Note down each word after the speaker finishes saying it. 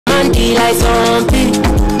command like zombie.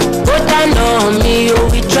 Go down on me, you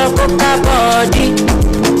with your coca body.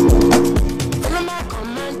 Follow my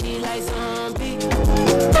command like zombie.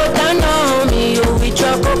 Go down on me, you with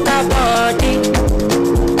your coca body.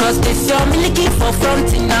 Cause this your milky for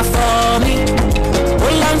front enough for me.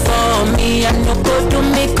 Hold on for me, and no go to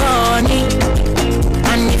me corny.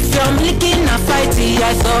 And if you're milking a fight,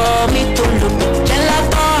 I saw me to look.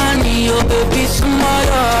 Gelatoni, oh baby, small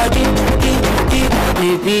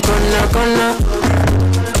baby, gonna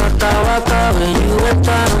waka when you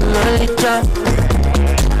enter my litter.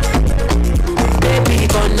 Baby,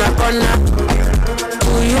 gonna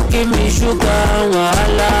will you give me sugar?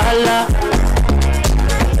 Wala.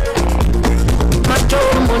 Macho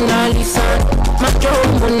Mona Lisa, Macho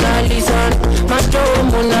Mona Lisa, Macho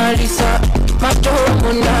Mona Lisa, Macho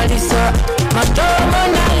Mona Lisa, Macho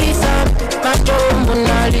Mona Lisa, Macho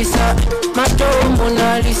Mona Lisa, Macho Mona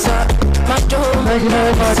Lisa, Macho Mona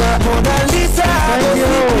Lisa. Thank you.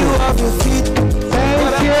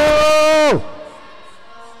 Thank you.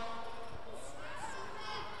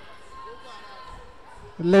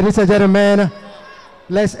 Ladies and gentlemen,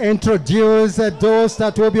 let's introduce those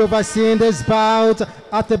that will be overseeing this bout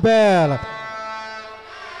at the bell.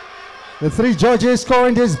 The three judges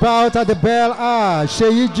scoring this bout at the bell are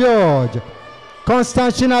Sheyi George,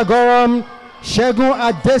 Constantine Agoram, Shegun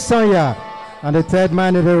Adesanya, and the third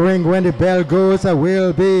man in the ring when the bell goes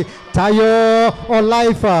will be Tayo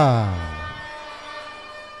Olaifa.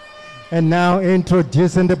 And now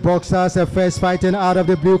introducing the boxers, first fighting out of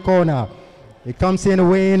the blue corner. He comes in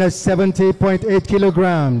weighing 70.8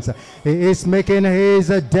 kilograms. He is making his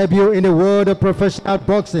debut in the world of professional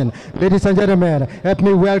boxing. Ladies and gentlemen, help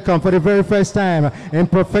me welcome for the very first time in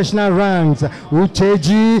professional ranks,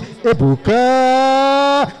 Ucheji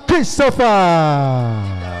Ebuka Christopher.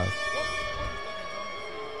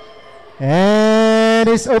 And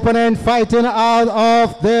his opponent fighting out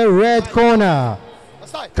of the red corner.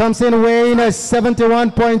 Comes in weighing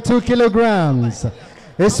 71.2 kilograms.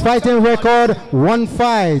 His fighting record, 1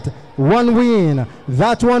 fight, 1 win.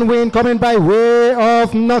 That 1 win coming by way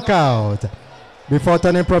of knockout. Before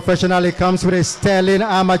turning professional, he comes with a sterling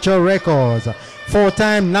amateur records.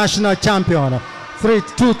 4-time national champion,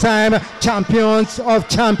 2-time champions of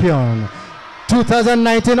champion.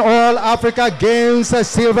 2019 All-Africa Games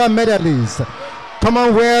silver medalist.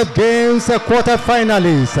 Commonwealth Games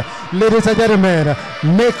quarter-finalists. Ladies and gentlemen,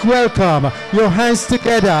 make welcome your hands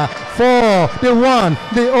together for the one,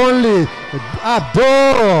 the only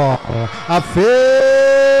Abdulafeez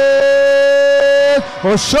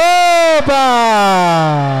Osoba.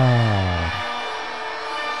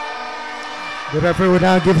 The referee will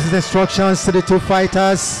now give his instructions to the two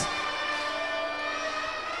fighters.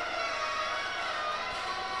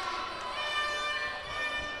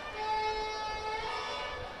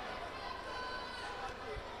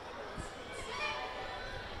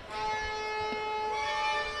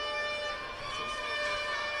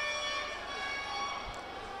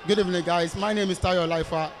 Good evening, guys. My name is Tayo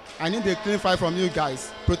Olaifa. I need a clean fight from you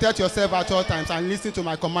guys. Protect yourself at all times and listen to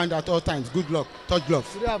my command at all times. Good luck. Touch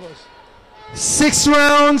gloves. 6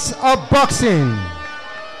 rounds of boxing.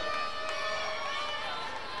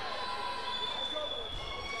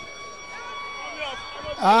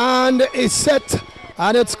 And it's set,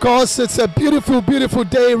 and it's course, it's a beautiful, beautiful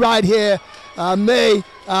day right here, May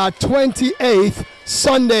 28th,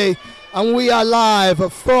 Sunday. And we are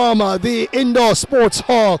live from the Indoor Sports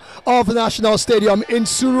Hall of the National Stadium in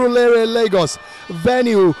Surulere, Lagos,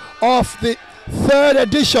 venue of the 3rd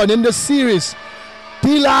edition in the series,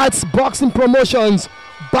 D-Lads Boxing Promotions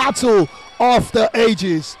Battle of the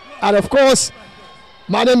Ages. And of course,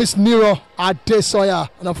 my name is Nero Adesoya,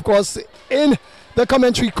 and of course, in the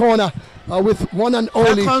commentary corner, with one and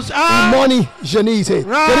only Money Janite.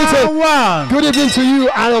 Good evening to you,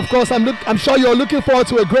 and of course I'm sure you're looking forward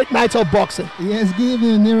to a great night of boxing. Yes, good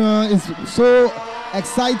evening, Nero. It's so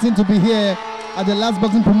exciting to be here at the last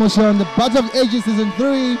boxing promotion, the Battle of Ages Season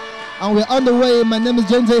 3, and we're on the way. My name is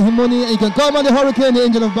Jenjay Himoni, and you can call me the Hurricane, the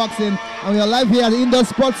Angel of Boxing, and we are live here at the Indoor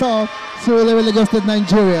Sports Hall, Surulere, Lagos State,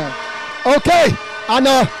 Nigeria. Okay, and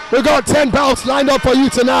we got 10 bouts lined up for you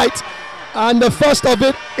tonight. And the first of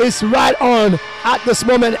it is right on at this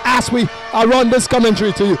moment as we run this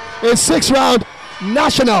commentary to you. A 6-round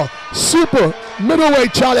national super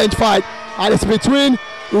middleweight challenge fight, and it's between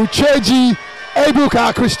Ucheji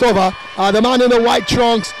Ebuka Christopher, the man in the white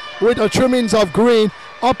trunks with the trimmings of green,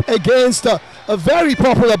 up against a very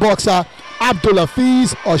popular boxer,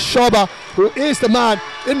 Abdulafeez Osoba, who is the man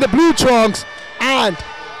in the blue trunks and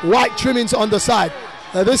white trimmings on the side.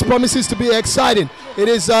 This promises to be exciting. It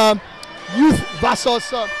is youth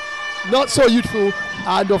versus not so youthful,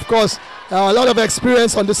 and of course a lot of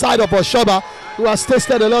experience on the side of Osoba, who has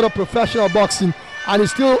tasted a lot of professional boxing and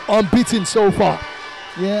is still unbeaten so far.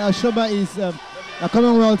 Yeah, Osoba is a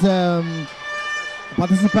Commonwealth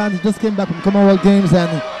participant. He just came back from Commonwealth Games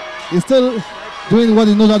and he's still doing what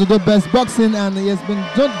he knows how to do best, boxing, and he has been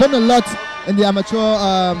done a lot in the amateur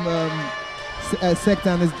sector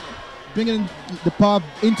and is bringing the power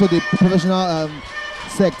into the professional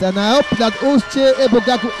sector. And I hope that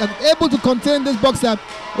Ebuka is able to contain this boxer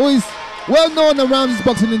who is well known around this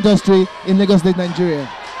boxing industry in Lagos State, Nigeria.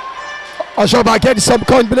 Osoba getting some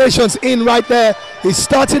combinations in right there. He's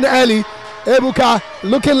starting early. Ebuka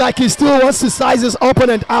looking like he still wants to size his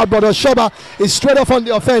opponent out, but Osoba is straight off on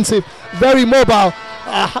the offensive, very mobile,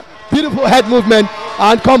 beautiful head movement,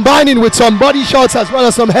 and combining with some body shots as well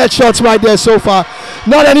as some head shots right there so far.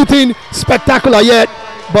 Not anything spectacular yet,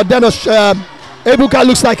 but then Ebuka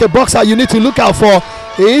looks like a boxer you need to look out for.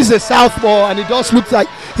 He is a southpaw, and it does look like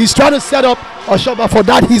he's trying to set up Osoba for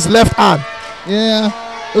that his left arm. Yeah,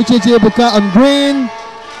 Ucheji Ebuka on green,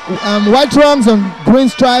 white trunks on green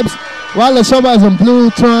stripes, while Osoba is on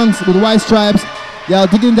blue trunks with white stripes. They are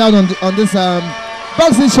digging down on this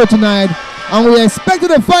boxing show tonight, and we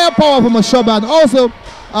expected a firepower from Osoba and also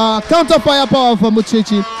counter firepower from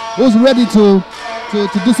Ucheji, who's ready to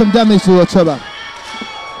do some damage to Osoba.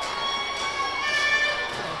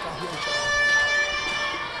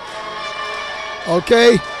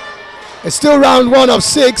 Okay, it's still round 1 of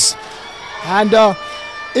 6, and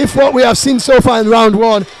if what we have seen so far in round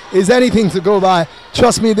 1 is anything to go by,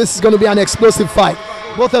 trust me, this is going to be an explosive fight.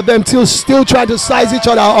 Both of them still trying to size each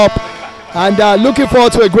other up, and looking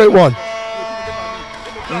forward to a great one.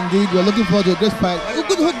 Indeed, we're looking forward to a great fight. A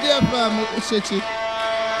good hook there from Ucheji.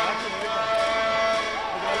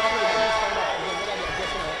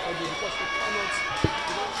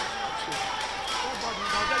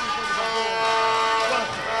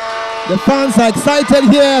 The fans are excited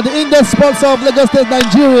here at the indoor sports of Lagos State,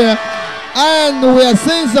 Nigeria, and we are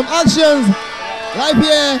seeing some actions right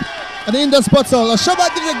here at the indoor sports hall.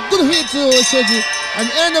 Osoba gives a good hit to Ucheji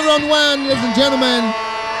and end of round 1, ladies and gentlemen,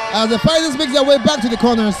 as the fighters make their way back to the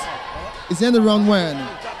corners. It's the end of round 1.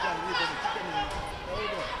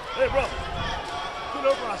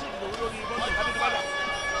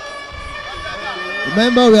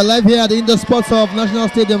 Remember, we are live here at the indoor sports hall of National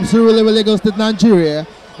Stadium, Surulere, Lagos State, Nigeria.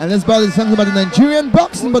 And this bout is something about the Nigerian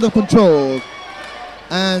Boxing Board of Control.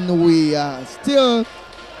 And we are still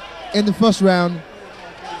in the first round.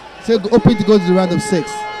 Still hoping to go to the round of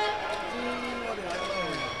 6.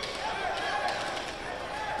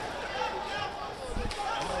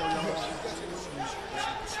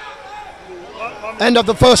 End of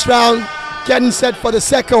the first round, getting set for the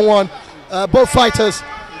second one. Both fighters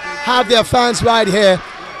have their fans right here.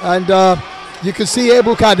 And you can see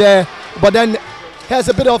Ebuka there. But then here's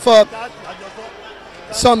a bit of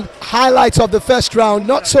some highlights of the first round.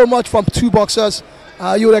 Not so much from two boxers.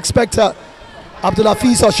 You would expect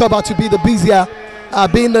Abdulafeez Osoba to be the busier,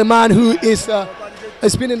 being the man who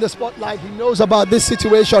has been in the spotlight. He knows about this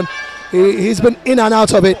situation. He's been in and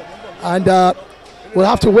out of it. And we'll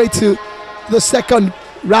have to wait to the second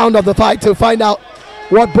round of the fight to find out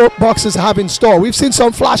what both boxers have in store. We've seen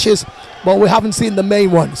some flashes, but we haven't seen the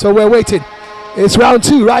main one. So we're waiting. It's round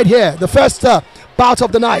 2 right here. The first bout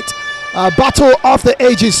of the night. Battle of the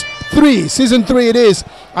Ages 3, season 3 it is,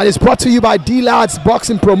 and it's brought to you by D-Lads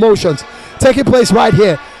Boxing Promotions, taking place right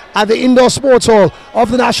here at the indoor sports hall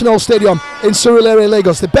of the National Stadium in Surulere,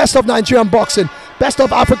 Lagos. The best of Nigerian boxing, best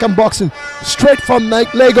of African boxing, straight from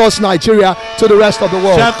Lagos, Nigeria to the rest of the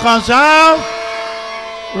world. Seconds out,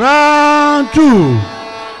 round 2.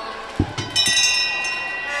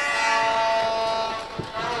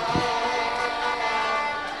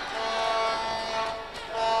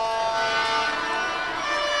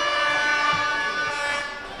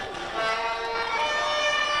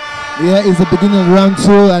 Here is the beginning of round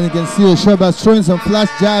 2, and you can see Osoba throwing some flash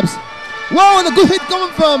jabs. Wow, and a good hit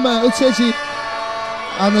coming from Ucheji.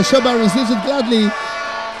 And Osoba receives it gladly.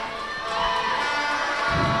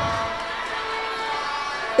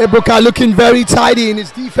 Ebuka looking very tidy in his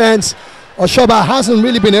defense. Osoba hasn't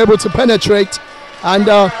really been able to penetrate. And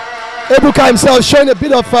Ebuka himself showing a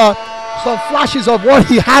bit of some flashes of what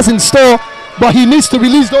he has in store. But he needs to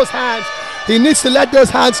release those hands. He needs to let those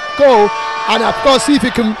hands go. And of course, see if he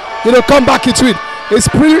can, come back into it. It's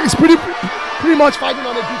pretty much fighting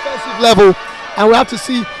on a defensive level, and we have to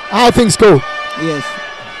see how things go. Yes.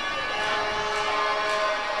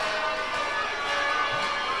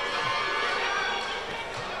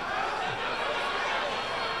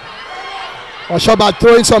 Osoba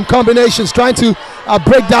throwing some combinations, trying to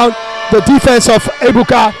break down the defense of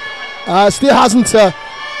Ebuka. still hasn't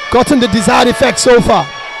gotten the desired effect so far.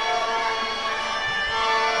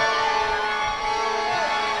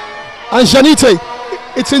 And Janite,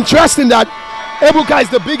 it's interesting that Ebuka is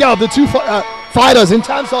the bigger of the two fighters in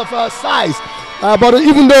terms of size. But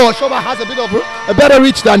even though Osoba has a bit of a better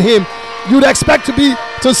reach than him, you'd expect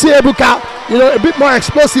to see Ebuka, a bit more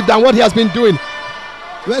explosive than what he has been doing.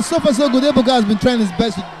 Well, so far so good. Ebuka has been trying his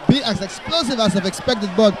best to be as explosive as I've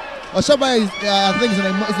expected, but Osoba is, I think, is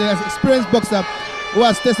an experienced boxer who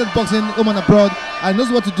has tested boxing home and abroad and knows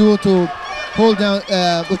what to do to hold down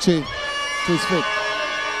Ucheji to his feet.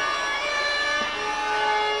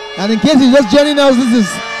 And in case you're just joining us, this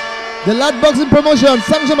is the Lad Boxing Promotion,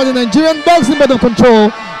 sanctioned by the Nigerian Boxing Board of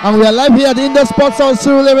Control, and we are live here at the Indoor Sports House,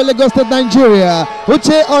 Surulere, Lagos State, Nigeria.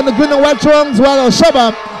 Uche on the green and white trunks, while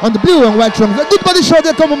Osoba on the blue and white trunks. A good body shot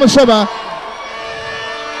there coming from Osoba.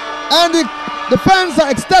 And the fans are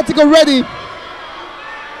ecstatic already.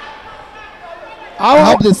 I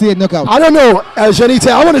hope they see a knockout. I don't know, Janite.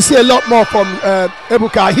 I want to see a lot more from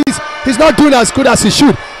Ebuka. He's not doing as good as he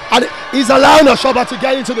should. And he's allowing Osoba to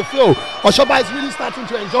get into the flow. Osoba is really starting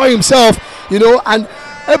to enjoy himself, and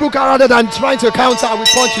Ebuka, rather than trying to counter with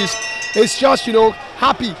punches, is just,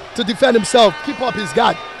 happy to defend himself, keep up his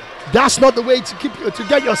guard. That's not the way to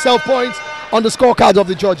get yourself points on the scorecards of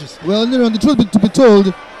the judges. Well, the truth to be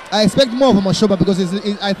told, I expect more from Osoba because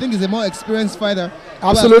I think he's a more experienced fighter.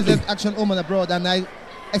 Absolutely. Action home and abroad, and I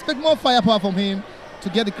expect more firepower from him to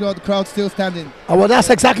get the crowd still standing. Well, that's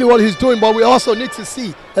exactly what he's doing, but we also need to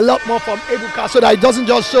see a lot more from Ebuka so that it doesn't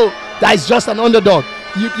just show that he's just an underdog.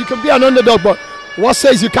 You can be an underdog, but what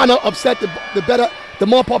says you cannot upset the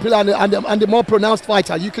more popular and the more pronounced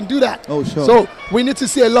fighter? You can do that. Oh, sure. So we need to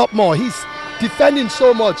see a lot more. He's defending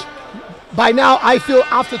so much. By now, I feel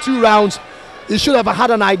after 2 rounds, he should have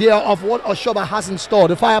had an idea of what Osoba has in store,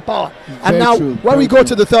 the firepower. And now, when we go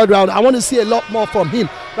to the 3rd round, I want to see a lot more from him,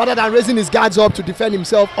 rather than raising his guards up to defend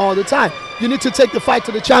himself all the time. You need to take the fight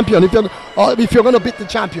to the champion if you're going to beat the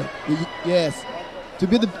champion. Yes. To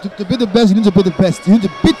be the best, you need to be the best. You need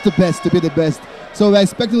to beat the best to be the best. So we're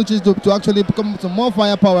expecting Ucheji to actually come with some more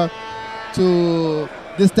firepower to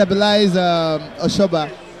destabilize Osoba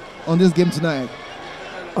on this game tonight.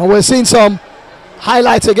 And we're seeing some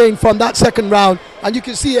highlights again from that 2nd round, and you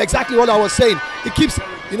can see exactly what I was saying. He keeps,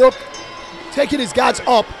 taking his guards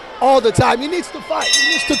up all the time. He needs to fight.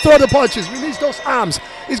 He needs to throw the punches. He needs those arms.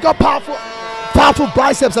 He's got powerful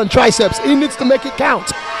biceps and triceps. He needs to make it count.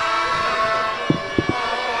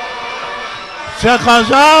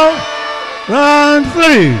 Seconds out. Round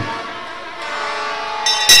 3.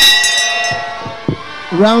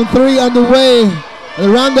 Round 3 underway. The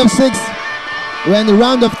round of 6. We're in the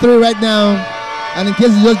round of 3 right now. And in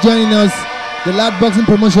case you're just joining us, the Lad Boxing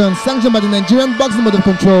Promotion, sanctioned by the Nigerian Boxing Board of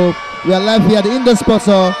Control. We are live here at the Indoor Sports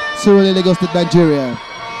Hall, Surulere, Lagos State, Nigeria.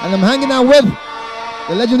 And I'm hanging out with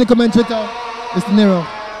the legendary commentator, Mr. Nero,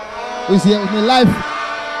 who is here with me live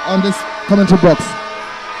on this commentary box.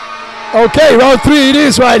 Okay, round 3 it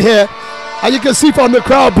is right here. And you can see from the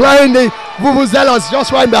crowd blindly, Vuvuzelas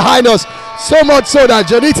just right behind us. So much so that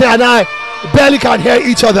Janite and I barely can hear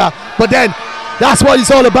each other. But then, that's what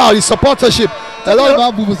it's all about, it's supportership.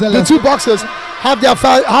 The 2 boxers have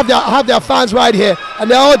their fans right here, and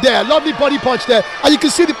they're all there. Lovely body punch there, and you can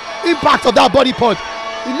see the impact of that body punch.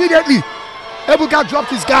 Immediately, Ebuka dropped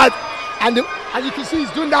his guard, and you can see he's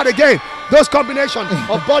doing that again. Those combinations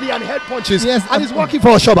of body and head punches, yes, and it's working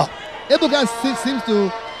for Osoba. Ebuka seems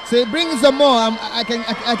to say, "Bring some more. I can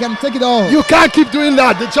take it all." You can't keep doing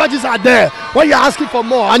that. The judges are there when you're asking for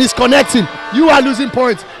more, and it's connecting. You are losing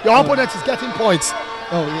points. Your opponent is getting points.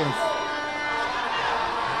 Oh yes.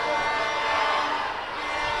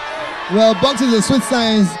 Well, boxing is a sweet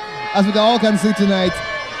science, as we all can see tonight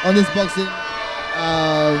on this boxing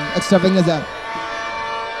extravaganza.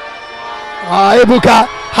 Ebuka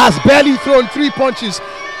has barely thrown 3 punches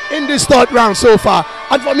in this 3rd round so far,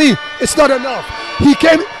 and for me, it's not enough. He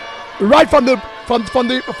came right from the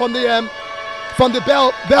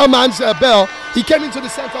bellman's bell. He came into the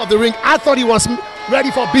center of the ring. I thought he was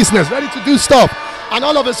ready for business, ready to do stuff, and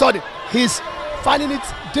all of a sudden, he's finding it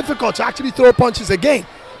difficult to actually throw punches again.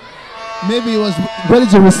 Maybe he was ready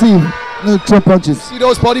to receive, no throw punches. See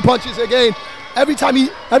those body punches again. Every time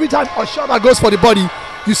Osoba goes for the body,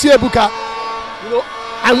 you see Ebuka,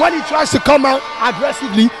 and when he tries to come out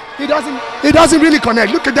aggressively, he doesn't really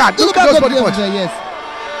connect. Look at that. Look at those body punches. Yes.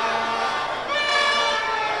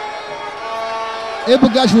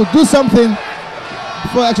 Ebuka should do something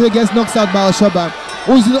before he actually gets knocked out by Osoba,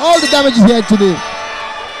 who's doing all the damage here today.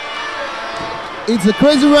 It's a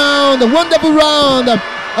crazy round, a wonderful round.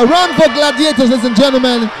 A round for gladiators, ladies and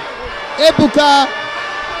gentlemen. Ebuka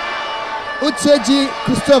Ucheji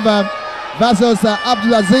Christopher versus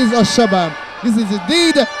Abdulafeez Osoba. This is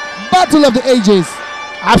indeed battle of the ages.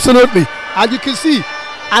 Absolutely. And you can see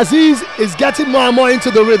Aziz is getting more and more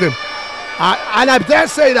into the rhythm. And I dare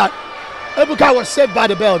say that Ebuka was saved by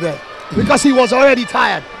the bell there because he was already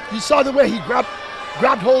tired. You saw the way he grabbed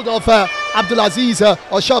hold of Abdulafeez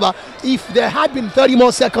Osoba. If there had been 30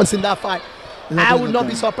 more seconds in that fight, I would not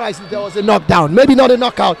be surprised if there was a knockdown. Maybe not a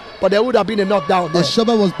knockout, but there would have been a knockdown there.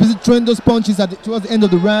 Osoba was busy throwing those punches towards the end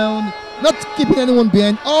of the round, not keeping anyone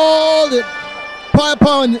behind. All the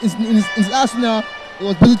power in his arsenal, he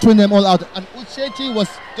was busy throwing them all out. And Ucheji was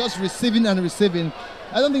just receiving and receiving.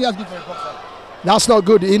 I don't think that's good for a boxer. That's not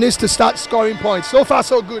good. He needs to start scoring points. So far,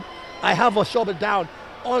 so good. I have Osoba down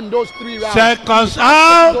on those 3 rounds. Seconds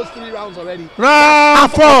out. Those 3 rounds already.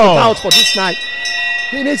 Round 4. Out for this night.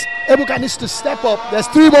 Ebuka needs to step up. There's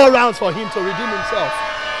 3 more rounds for him to redeem himself.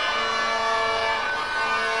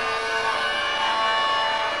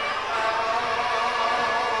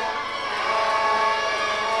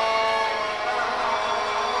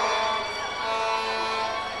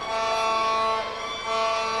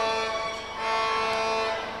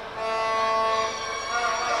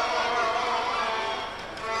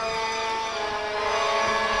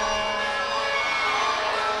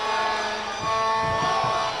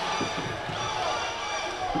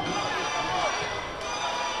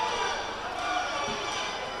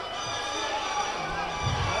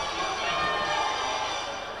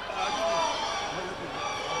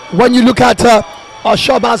 When you look at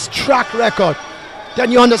Osoba's track record,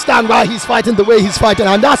 then you understand why he's fighting the way he's fighting.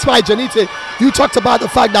 And that's why, Janite, you talked about the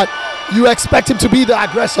fact that you expect him to be the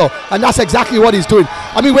aggressor, and that's exactly what he's doing.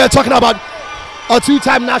 I mean, we're talking about a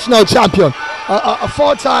 2-time national champion, a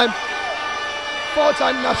 4-time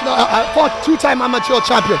national, 2-time amateur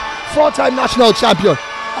champion, 4-time national champion,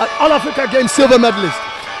 All Africa Games silver medalist.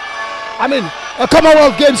 I mean, a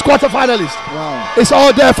Commonwealth Games quarter-finalist. Wow. It's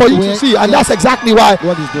all there for you to see, and that's exactly why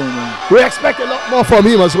what he's doing now. We expect a lot more from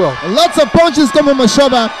him as well. Lots of punches coming from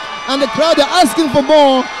Osoba, and the crowd are asking for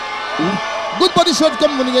more. Good body shots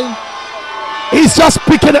coming from again. He's just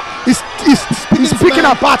picking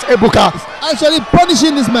apart Ebuka. He's actually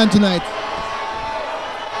punishing this man tonight.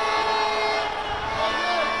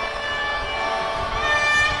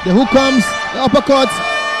 The hook comes, the uppercuts,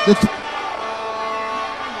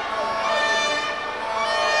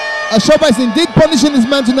 Osoba is indeed punishing this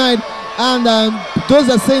man tonight, and those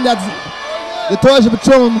are saying that the torch should be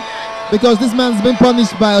thrown because this man's been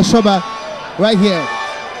punished by Osoba right here.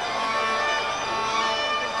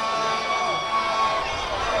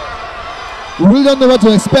 We really don't know what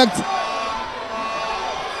to expect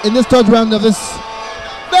in this third round of this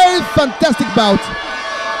very fantastic bout.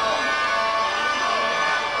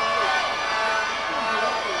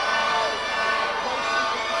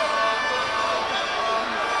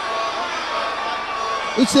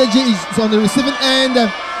 Ucheji is on the receiving end.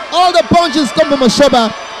 All the punches come from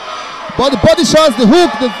Osoba, but the body shots, the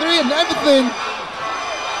hook, the 3 and everything,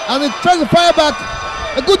 and he tries to fire back.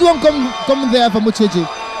 A good one coming there from Ucheji.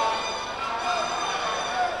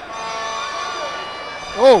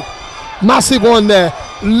 Oh, massive one there.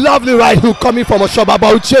 Lovely right hook coming from Osoba,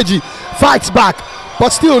 but Ucheji fights back, but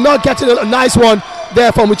still not getting a nice one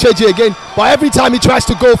there from Ucheji again. But every time he tries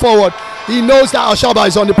to go forward, he knows that Osoba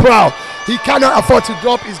is on the prowl. He cannot afford to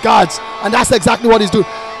drop his guards, and that's exactly what he's doing.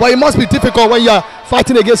 But it must be difficult when you're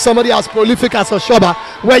fighting against somebody as prolific as Osoba,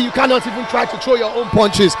 where you cannot even try to throw your own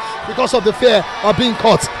punches because of the fear of being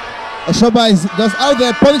caught. Osoba is just out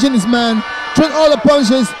there punishing his man, throwing all the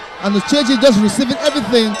punches, and Ucheji just receiving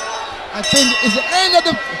everything. I think it's the end of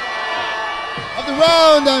the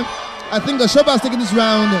round. I think Osoba is taking this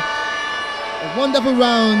round. A wonderful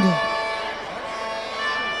round.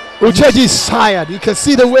 Ucheji is tired. You can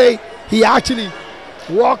see the way he actually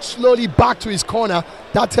walked slowly back to his corner.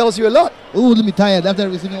 That tells you a lot. Who wouldn't be tired after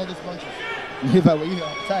receiving all those punches? If I were you,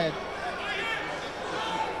 I'm tired.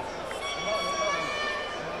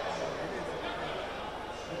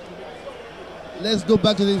 Let's go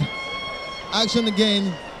back to the action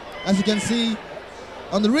again. As you can see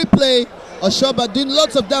on the replay, Osoba doing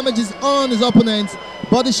lots of damages on his opponent.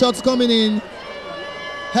 Body shots coming in,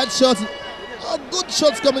 head shots, good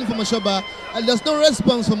shots coming from Osoba, and there's no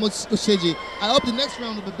response from Ucheji. I hope the next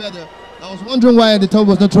round will be better. I was wondering why the top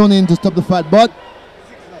was not thrown in to stop the fight, but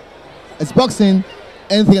it's boxing,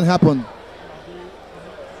 anything can happen.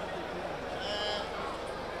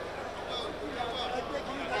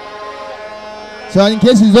 So in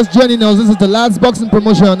case you're just joining us, this is the last boxing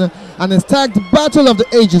promotion, and it's tagged Battle of the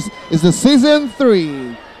Ages. It's the season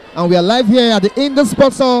 3, and we are live here at the Indoor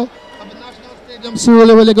Sports Hall of the National Stadium,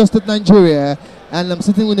 Surulere, Lagos State, Nigeria. And I'm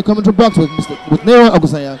sitting in the commentary box with Nero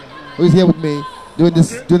Agusanya, who is here with me, doing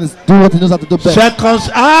what he knows how to do best. Seconds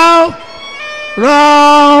out.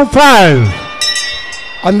 Round 5.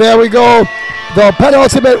 And there we go, the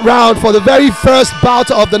penultimate round for the very first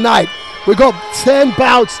bout of the night. We got 10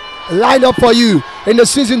 bouts lined up for you in the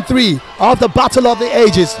season 3 of the Battle of the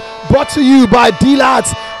Ages, brought to you by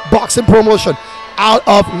D-Lads Boxing Promotion out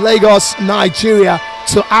of Lagos, Nigeria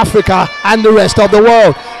to Africa and the rest of the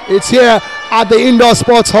world. It's here at the Indoor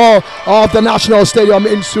Sports Hall of the National Stadium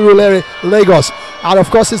in Surulere, Lagos. And of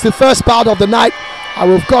course, it's the first bout of the night,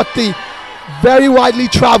 and we've got the very widely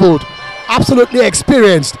traveled, absolutely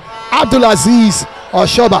experienced Abdulafeez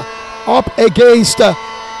Osoba up against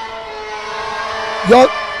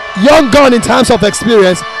young gun in terms of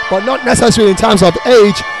experience, but not necessarily in terms of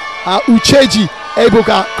age, Ucheji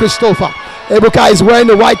Ebuka Christopher. Ebuka is wearing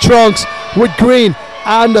the white trunks with green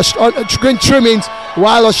and green trimmings,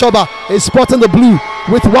 while Osoba is sporting the blue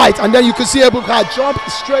with white. And then you can see Ebuka jump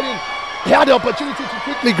straight in. He had the opportunity to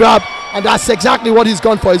quickly grab, and that's exactly what he's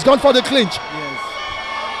gone for. He's gone for the clinch. Yes.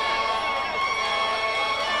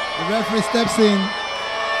 The referee steps in,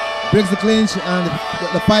 breaks the clinch, and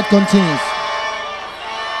the fight continues.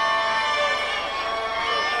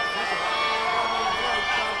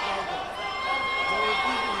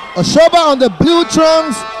 Osoba on the blue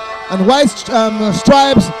trunks and white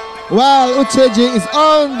stripes, while Ucheji is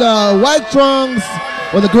on the white trunks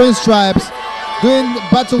with the green stripes, doing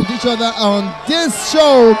battle with each other on this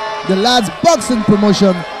show, the Lads Boxing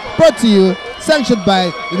Promotion, brought to you, sanctioned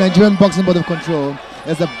by the Nigerian Boxing Board of Control.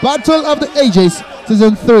 It's the Battle of the Ages,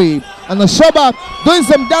 Season 3. And Osoba doing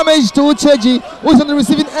some damage to Ucheji, who's on the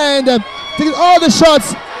receiving end, taking all the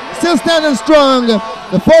shots, still standing strong.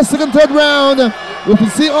 The first, second, third round, we can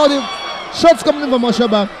see all the shots coming in from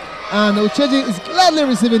Osoba, and Ucheji is gladly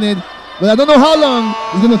receiving it, but I don't know how long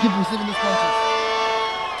he's going to keep receiving these punches.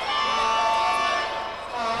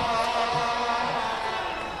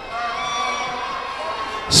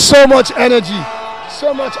 So much energy,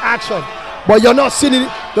 so much action, but you're not seeing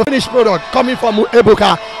the finished product coming from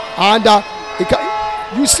Ebuka. And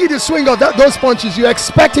you see the swing of those punches. You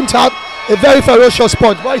expect him to have a very ferocious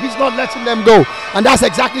punch, but he's not letting them go, and that's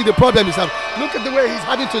exactly the problem. Look at the way he's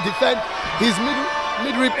having to defend his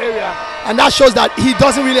mid-rib area, and that shows that he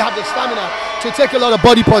doesn't really have the stamina to take a lot of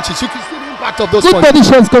body punches. You can see the impact of those punches. Good body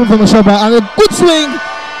shots coming from Osoba, and a good swing.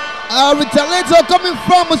 A retaliator coming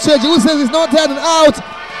from Ucheji, who says he's not tired and out,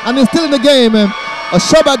 and he's still in the game.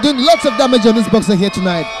 Osoba doing lots of damage on this boxer here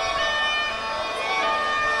tonight.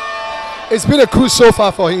 It's been a cruise so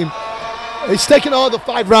far for him. He's taken all the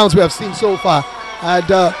 5 rounds we have seen so far, and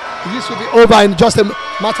this will be over in just a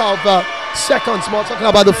matter of seconds. More talking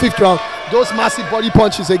about the 5th round. Those massive body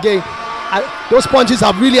punches again. Those punches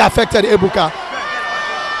have really affected Ebuka.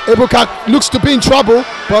 Ebuka looks to be in trouble,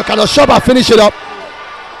 but can Osoba finish it up?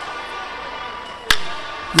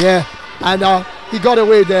 Yeah, and he got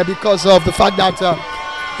away there because of the fact that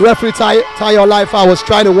referee Tayo Laifa was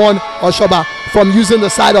trying to warn Osoba from using the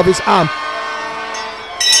side of his arm.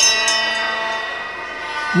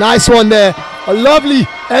 Nice one there. A lovely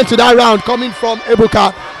end to that round coming from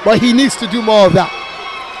Ebuka, but he needs to do more of that.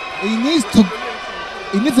 He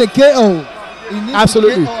needs a KO.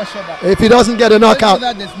 Absolutely. If he doesn't get a knockout,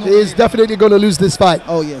 he's definitely going to lose this fight.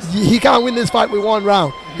 Oh yes. He can't win this fight with 1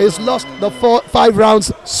 round. He's lost the 5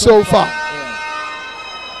 rounds so far.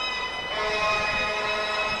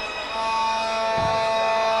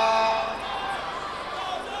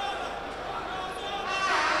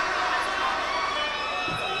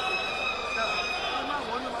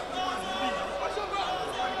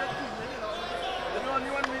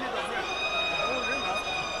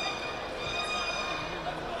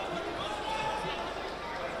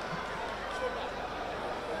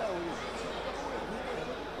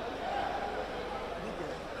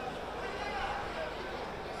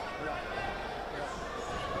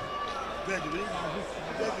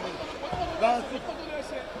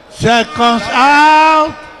 Seconds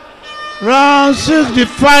out. Round 6, the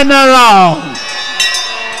final round.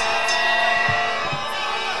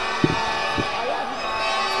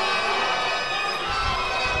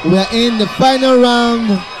 We are in the final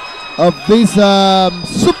round of this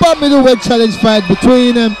super middleweight challenge fight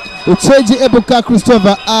between Ucheji Ebuka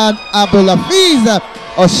Christopher and Abdulafeez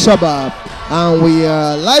Osoba. And we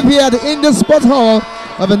are live here at the Indoor Sports Hall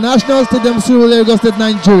of the National Stadium, Surulere, Lagos State,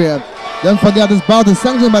 Nigeria. Don't forget, this bout is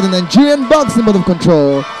sanctioned by the Nigerian Boxing Board of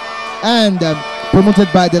Control and promoted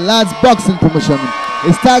by the Lads Boxing Promotion.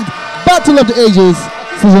 It's tagged Battle of the Ages,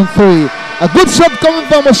 Season 3. A good shot coming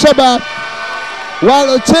from Osoba,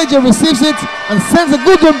 while Ucheji receives it and sends a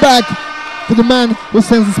good one back to the man who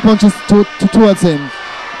sends his punches towards him.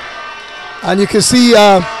 And you can see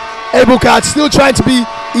Ebuka still trying to be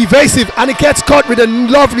evasive, and he gets caught with a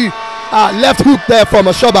lovely left hook there from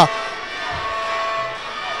Osoba.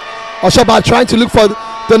 Osoba trying to look for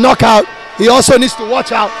the knockout. He also needs to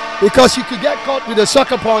watch out because you could get caught with a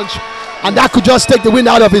sucker punch, and that could just take the wind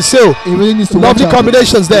out of his sail. He really needs to lovely watch out.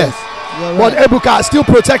 Combinations there. Yes, but right. Ebuka still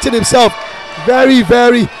protecting himself very,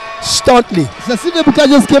 very stuntly. So see, Ebuka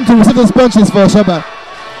just came to receive those punches for Osoba,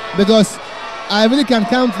 because I really can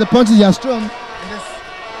count the punches he has thrown.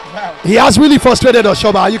 He has really frustrated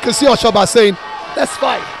Osoba. You can see Osoba saying, let's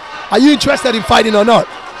fight. Are you interested in fighting or not?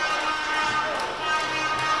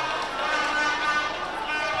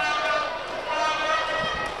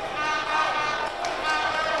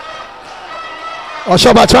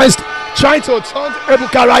 Osoba trying to taunt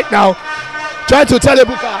Ebuka right now. Trying to tell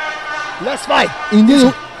Ebuka, let's fight.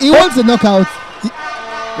 Indeed, he wants a knockout. He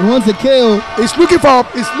wants a KO. He's looking for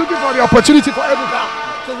the opportunity for Ebuka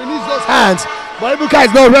to release those hands. But Ebuka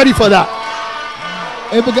is not ready for that.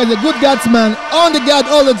 Ebuka is a good guardsman, on the guard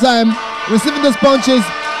all the time, receiving those punches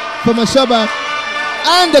from Osoba.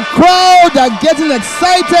 And the crowd are getting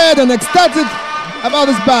excited and ecstatic about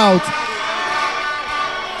this bout.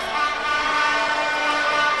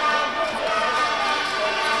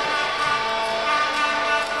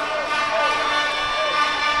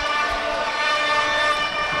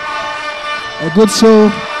 A good show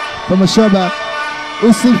from Osoba,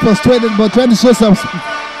 who seems frustrated but trying to show some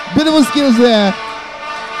beautiful skills there.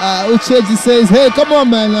 Ucheji says, hey, come on,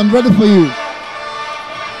 man, I'm ready for you.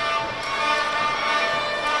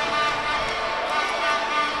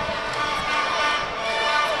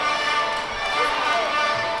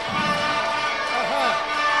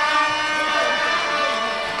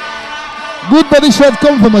 Good body shot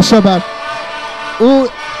coming from Osoba.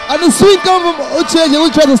 And the swing coming from Ucheji,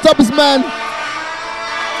 who tries to stop his man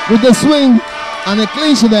with the swing and a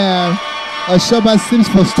clinch there. Osoba seems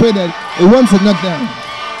frustrated. He wants a knockdown.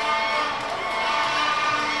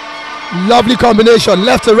 Lovely combination,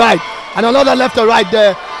 left to right, and another left to right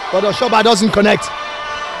there, but Osoba doesn't connect.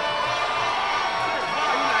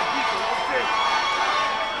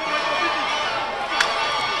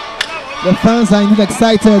 The fans are indeed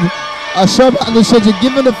excited. Osoba and Ucheji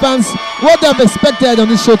giving the fans what they've expected on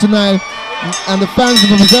this show tonight. And the fans of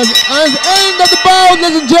the end of the bout,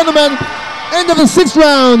 ladies and gentlemen. End of the 6th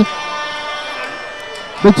round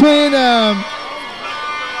between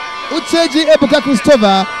Ucheji Ebuka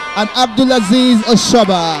Christopher and Abdulafeez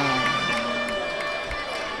Osoba.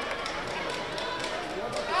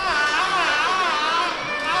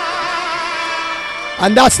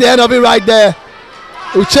 And that's the end of it right there.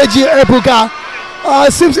 Ucheji Ebuka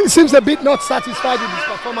seems a bit not satisfied with his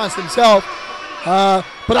performance himself.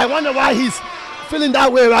 But I wonder why he's feeling that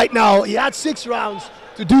way right now. He had 6 rounds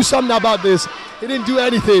to do something about this. He didn't do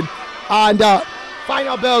anything. And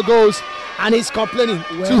final bell goes, and he's complaining.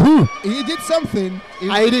 Well, to who? He did something. He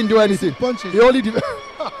didn't do anything. Punches. He only did.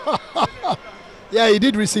 Yeah, he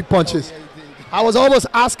did receive punches. Oh, yeah, he did. I was almost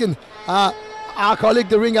asking our colleague,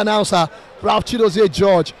 the ring announcer, Ralph Chidozie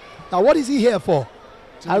George, now what is he here for?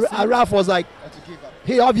 And Ralph was like,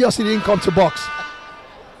 he obviously didn't come to box.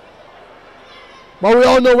 But we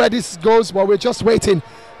all know where this goes, but we're just waiting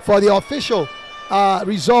for the official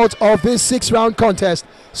result of this 6-round contest.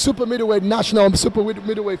 Super middleweight national, super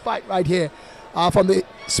middleweight fight right here from the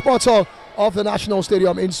sports hall of the National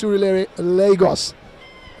Stadium in Surulere, Lagos.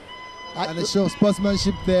 And the show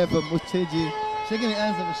sportsmanship there from Ucheji, shaking the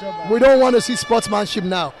hands of Osoba. We don't want to see sportsmanship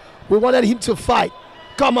now. We wanted him to fight,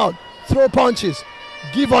 come out, throw punches,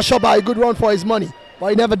 give Osoba a good run for his money, but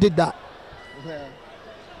he never did that. Well,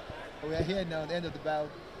 we are here now at the end of the bout,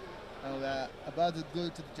 and we are about to go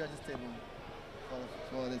to the judges' table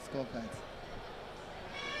for the scorecards.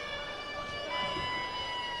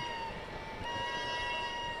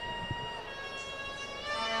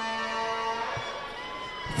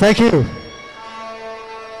 Thank you.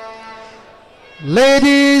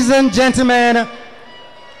 Ladies and gentlemen,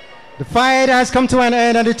 the fight has come to an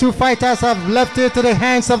end and the 2 fighters have left it to the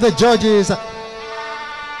hands of the judges.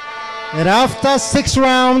 And after 6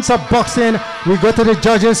 rounds of boxing, we go to the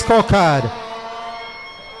judges' scorecard.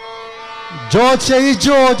 George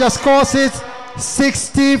scores it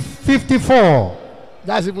 60-54.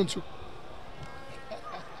 That's even true.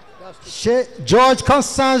 George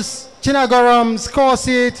Constance Chinagoram scores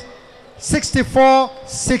it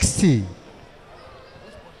 64-60.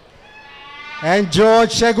 And George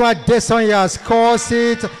Shegun Adesanya scores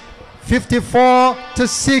it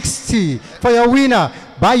 54-60 for your winner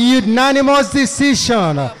by unanimous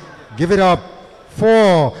decision. Give it up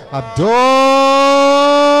for Abdulafeez.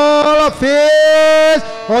 Abdulafeez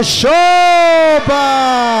Osoba.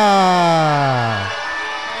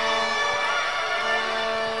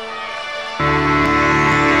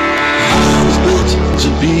 To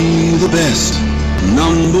be the best,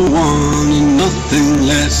 number one and nothing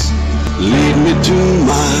less. Lead me to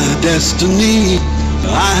my destiny.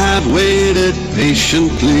 I have waited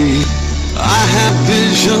patiently. I have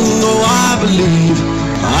vision, though I believe.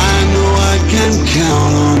 I know I can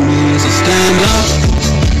count on me. So stand up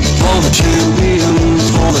for the champions,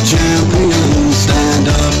 for the champions. Stand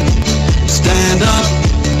up, stand up,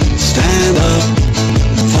 stand up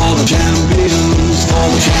for the champions, for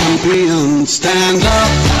the champions. Stand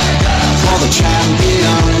up for the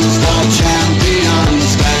champions, for the champions.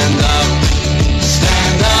 Stand up,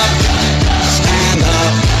 stand up, stand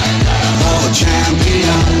up for the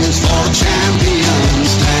champions, for the champions.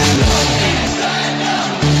 Stand up.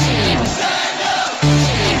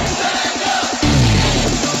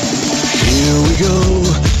 Here we go,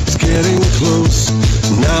 it's getting close.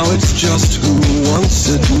 Now it's just who wants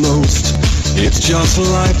it most. It's just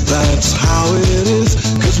life, that's how it is.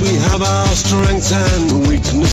 'Cause we have our strengths and weaknesses.